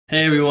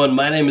Hey everyone,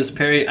 my name is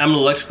Pary. I'm an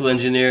electrical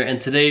engineer, and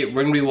today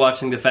we're going to be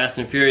watching the Fast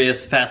and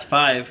Furious, Fast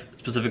 5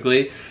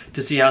 specifically,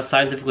 to see how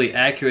scientifically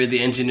accurate the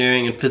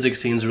engineering and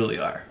physics scenes really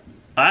are.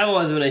 I've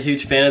always been a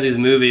huge fan of these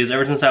movies.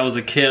 Ever since I was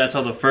a kid, I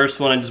saw the first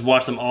one and just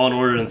watched them all in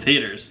order in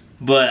theaters.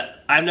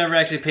 But I've never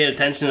actually paid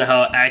attention to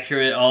how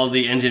accurate all of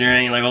the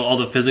engineering and all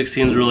the physics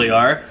scenes really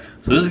are.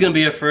 So this is going to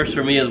be a first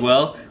for me as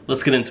well.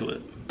 Let's get into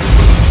it.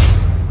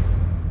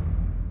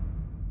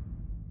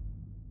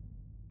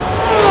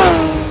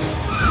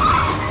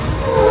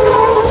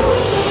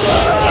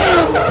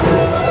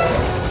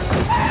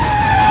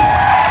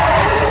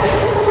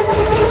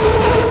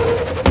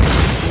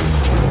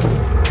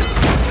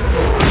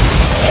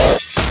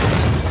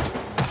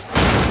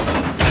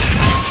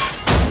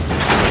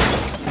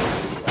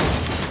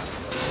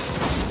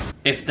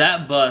 If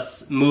that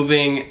bus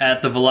moving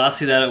at the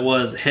velocity that it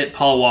was hit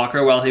Paul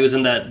Walker while he was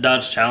in that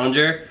Dodge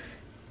Challenger,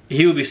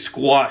 he would be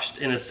squashed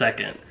in a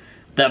second.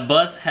 That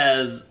bus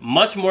has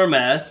much more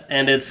mass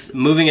and it's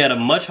moving at a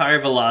much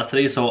higher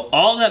velocity, so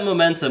all that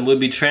momentum would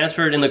be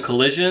transferred in the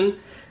collision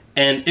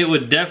and it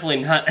would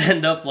definitely not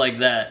end up like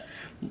that.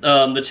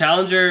 The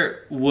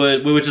Challenger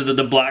would, which is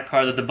the black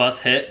car that the bus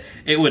hit,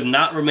 it would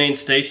not remain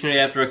stationary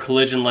after a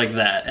collision like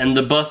that, and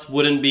the bus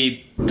wouldn't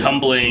be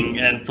tumbling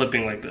and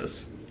flipping like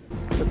this.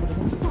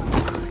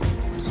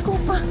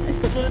 Scusa. È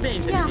stato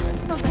bene? Yeah,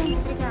 sto ben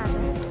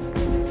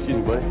spiegato. Excuse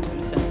me, boy.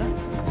 Senza?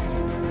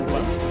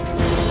 What?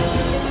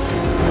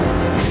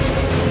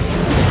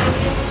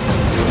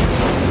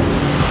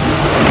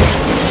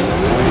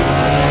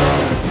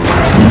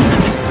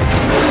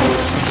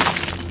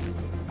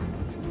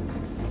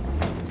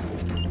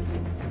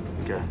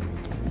 Okay.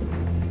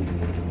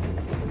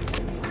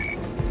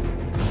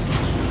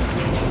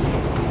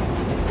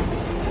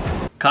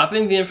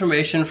 Copying the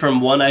information from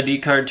one ID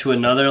card to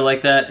another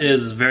like that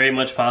is very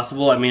much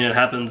possible. I mean, it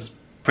happens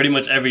pretty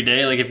much every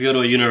day. Like if you go to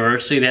a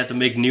university, they have to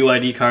make new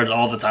ID cards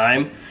all the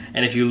time.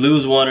 And if you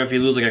lose one, or if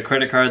you lose like a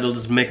credit card, they'll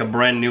just make a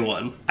brand new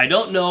one. I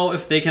don't know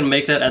if they can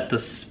make that at the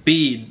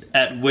speed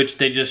at which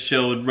they just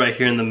showed right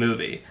here in the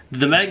movie.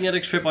 The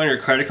magnetic strip on your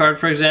credit card,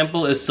 for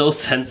example, is so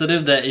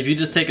sensitive that if you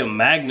just take a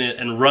magnet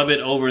and rub it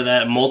over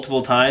that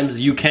multiple times,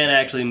 you can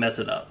actually mess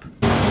it up.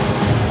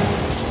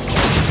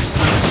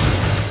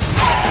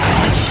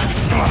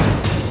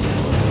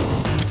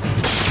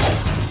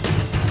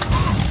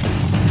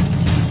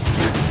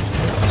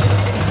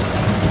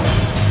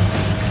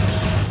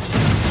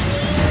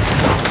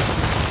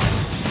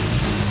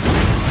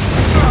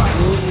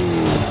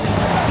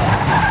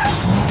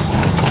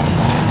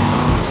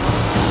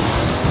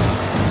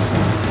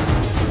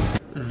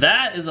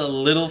 That is a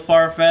little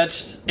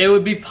far-fetched. It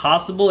would be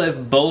possible if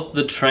both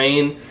the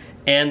train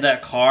and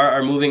that car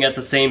are moving at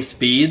the same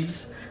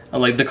speeds.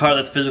 Like the car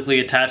that's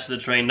physically attached to the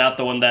train, not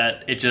the one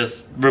that it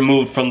just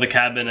removed from the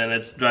cabin and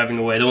it's driving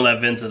away, the one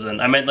that Vince is in.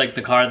 I meant like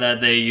the car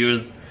that they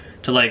used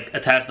to like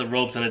attach the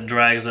ropes and it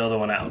drags the other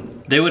one out.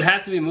 They would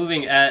have to be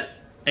moving at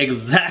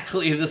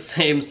exactly the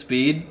same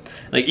speed.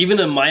 Like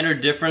even a minor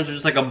difference or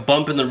just like a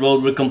bump in the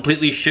road would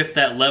completely shift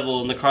that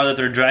level in the car that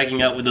they're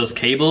dragging out with those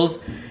cables.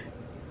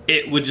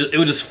 It would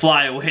just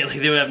fly away. Like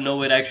they would have no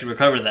way to actually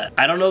recover that.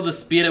 I don't know the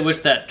speed at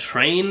which that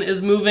train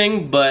is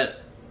moving,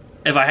 but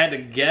if I had to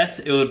guess,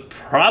 it would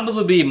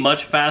probably be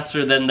much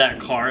faster than that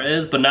car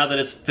is. But now that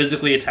it's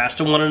physically attached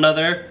to one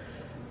another,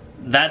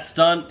 that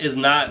stunt is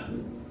not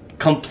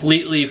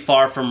completely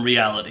far from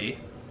reality.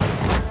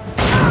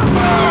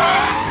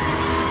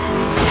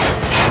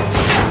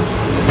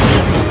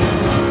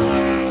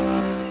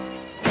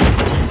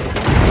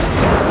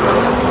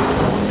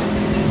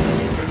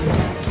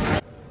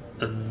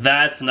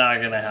 That's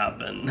not gonna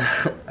happen.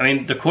 I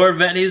mean, the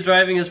Corvette he's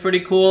driving is pretty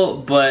cool,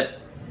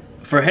 but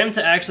for him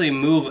to actually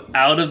move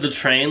out of the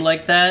train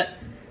like that,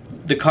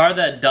 the car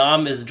that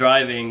Dom is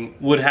driving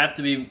would have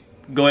to be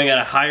going at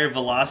a higher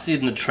velocity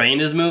than the train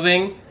is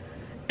moving,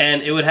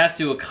 and it would have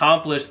to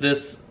accomplish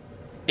this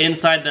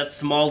inside that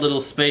small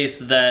little space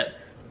that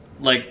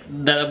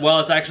while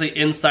it's actually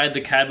inside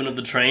the cabin of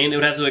the train, it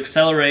would have to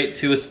accelerate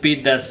to a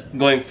speed that's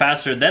going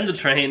faster than the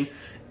train,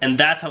 and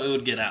that's how it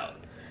would get out.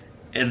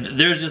 And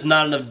there's just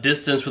not enough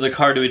distance for the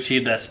car to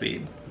achieve that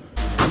speed.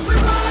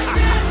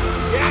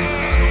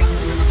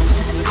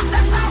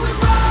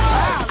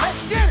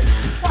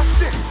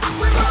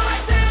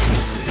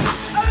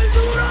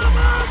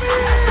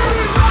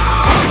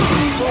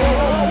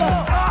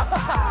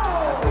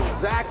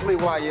 Exactly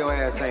why your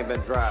ass ain't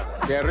been driving.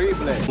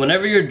 Terrible.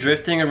 Whenever you're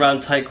drifting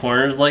around tight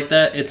corners like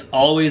that, it's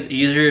always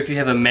easier if you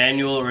have a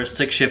manual or a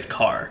stick-shift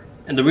car.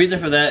 And the reason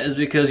for that is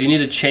because you need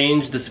to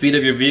change the speed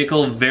of your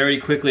vehicle very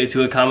quickly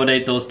to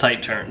accommodate those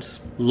tight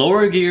turns.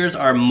 Lower gears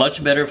are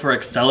much better for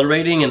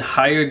accelerating and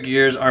higher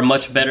gears are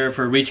much better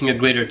for reaching a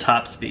greater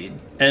top speed.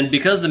 And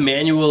because the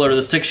manual or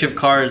the stick-shift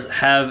cars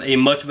have a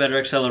much better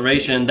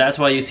acceleration, that's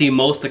why you see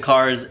most of the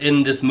cars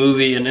in this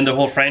movie and in the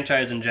whole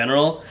franchise in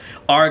general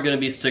are going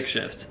to be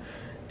stick-shift.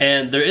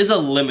 And there is a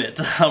limit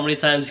to how many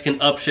times you can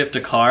upshift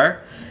a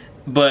car,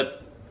 but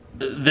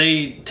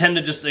they tend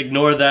to just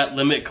ignore that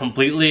limit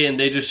completely, and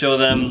they just show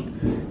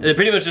them, they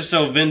pretty much just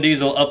show Vin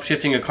Diesel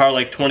upshifting a car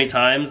like 20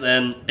 times,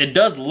 and it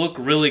does look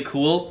really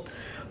cool,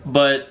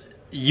 but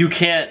you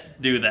can't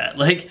do that.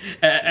 Like,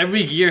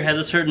 every gear has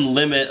a certain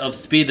limit of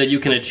speed that you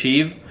can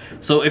achieve,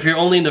 so if you're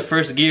only in the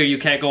first gear, you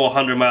can't go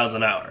 100 miles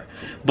an hour.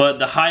 But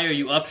the higher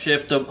you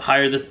upshift, the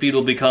higher the speed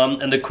will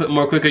become, and the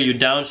more quicker you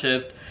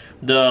downshift,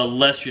 the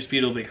less your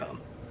speed will become.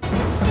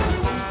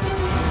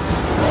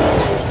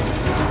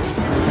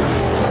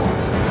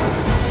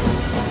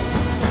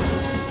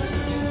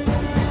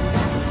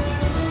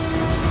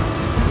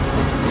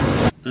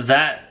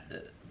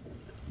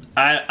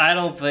 I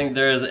don't think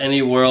there's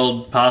any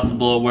world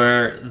possible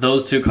where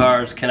those two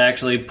cars can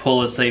actually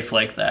pull a safe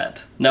like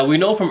that. Now, we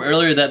know from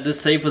earlier that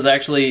this safe was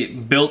actually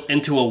built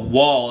into a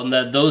wall, and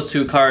that those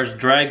two cars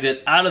dragged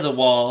it out of the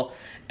wall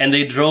and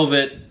they drove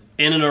it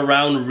in and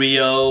around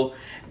Rio,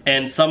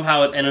 and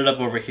somehow it ended up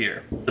over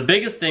here. The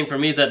biggest thing for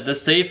me is that the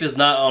safe is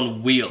not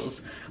on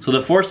wheels. So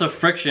the force of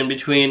friction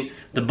between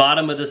the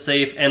bottom of the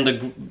safe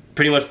and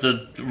pretty much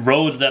the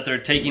roads that they're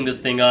taking this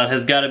thing on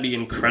has got to be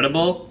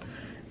incredible.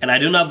 And I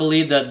do not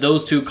believe that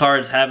those two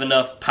cars have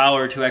enough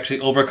power to actually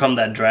overcome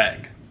that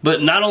drag.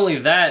 But not only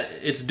that,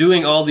 it's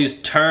doing all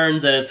these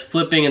turns and it's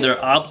flipping, and there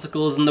are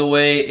obstacles in the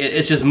way.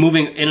 It's just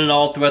moving in and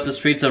all throughout the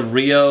streets of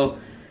Rio.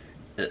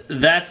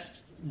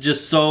 That's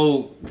just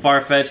so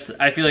far-fetched.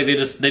 I feel like they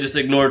just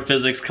ignored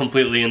physics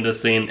completely in this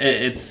scene.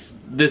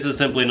 This is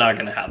simply not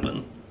gonna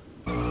happen.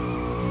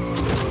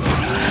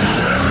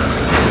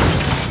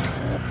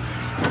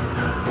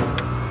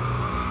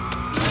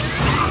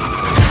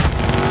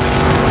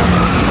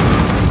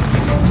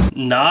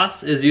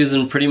 NOS is used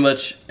in pretty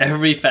much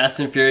every Fast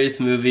and Furious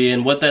movie,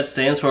 and what that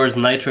stands for is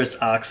nitrous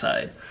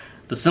oxide.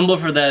 The symbol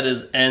for that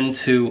is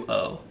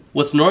N2O.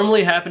 What's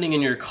normally happening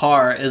in your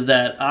car is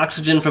that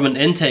oxygen from an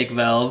intake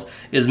valve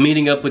is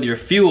meeting up with your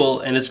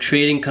fuel and is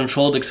creating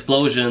controlled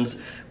explosions,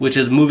 which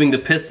is moving the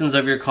pistons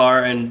of your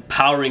car and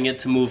powering it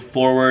to move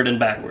forward and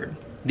backward.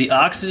 The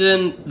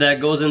oxygen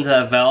that goes into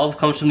that valve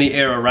comes from the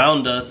air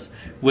around us,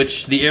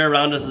 which the air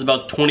around us is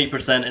about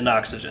 20% in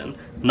oxygen.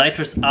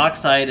 Nitrous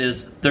oxide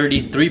is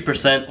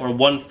 33% or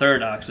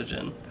 1/3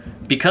 oxygen.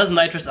 Because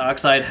nitrous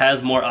oxide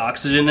has more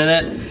oxygen in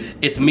it,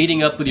 it's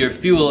meeting up with your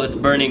fuel, it's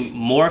burning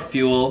more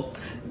fuel,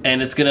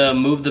 and it's gonna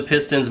move the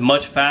pistons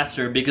much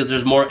faster because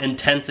there's more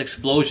intense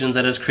explosions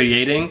that it's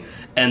creating,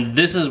 and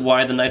this is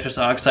why the nitrous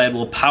oxide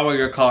will power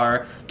your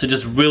car to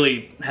just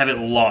really have it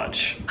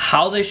launch.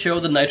 How they show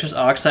the nitrous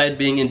oxide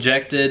being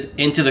injected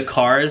into the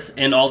cars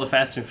in all the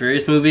Fast and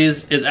Furious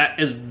movies is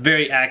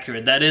very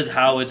accurate. That is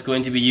how it's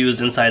going to be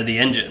used inside the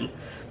engine.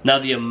 Now,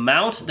 the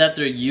amount that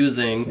they're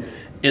using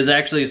is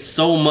actually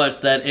so much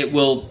that it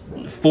will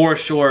for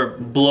sure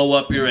blow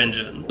up your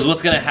engine.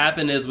 What's gonna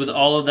happen is, with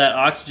all of that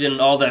oxygen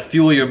and all that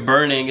fuel you're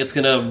burning, it's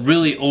gonna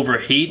really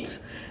overheat,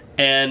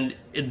 and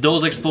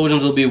those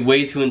explosions will be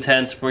way too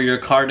intense for your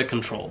car to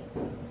control.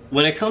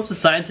 When it comes to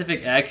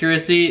scientific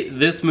accuracy,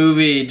 this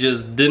movie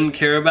just didn't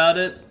care about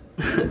it.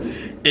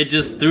 It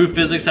just threw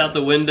physics out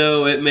the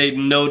window. It made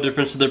no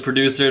difference to the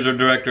producers or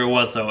director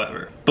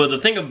whatsoever. But the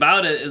thing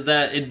about it is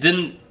that it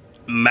didn't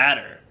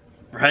matter,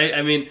 right?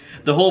 I mean,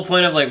 the whole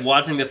point of like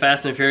watching the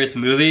Fast and Furious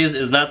movies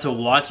is not to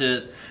watch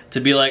it to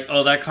be like,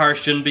 oh, that car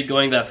shouldn't be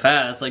going that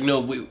fast. Like,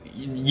 no,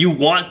 you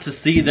want to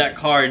see that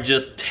car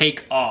just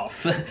take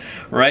off,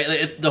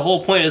 right? The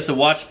whole point is to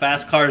watch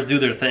fast cars do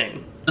their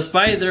thing.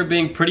 Despite there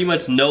being pretty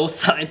much no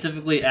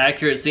scientifically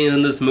accurate scenes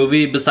in this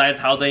movie besides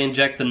how they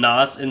inject the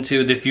NOS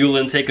into the fuel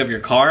intake of your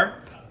car,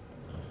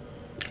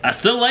 I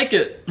still like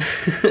it.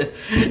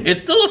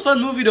 It's still a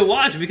fun movie to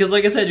watch because,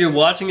 like I said, you're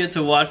watching it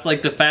to watch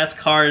like the fast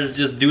cars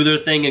just do their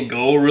thing and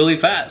go really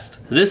fast.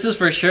 This is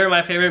for sure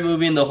my favorite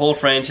movie in the whole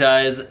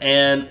franchise,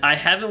 and I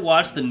haven't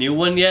watched the new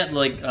one yet,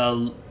 like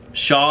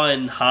Shaw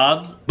and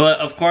Hobbs, but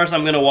of course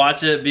I'm gonna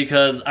watch it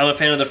because I'm a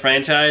fan of the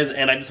franchise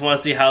and I just want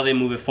to see how they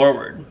move it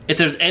forward. If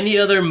there's any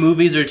other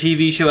movies or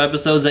TV show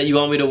episodes that you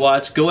want me to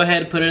watch, go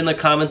ahead and put it in the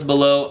comments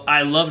below.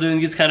 I love doing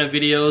these kind of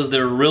videos.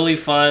 They're really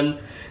fun,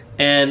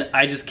 and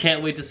I just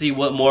can't wait to see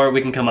what more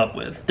we can come up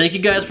with. Thank you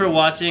guys for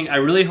watching. I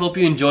really hope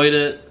you enjoyed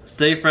it.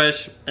 Stay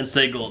fresh and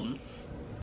stay golden.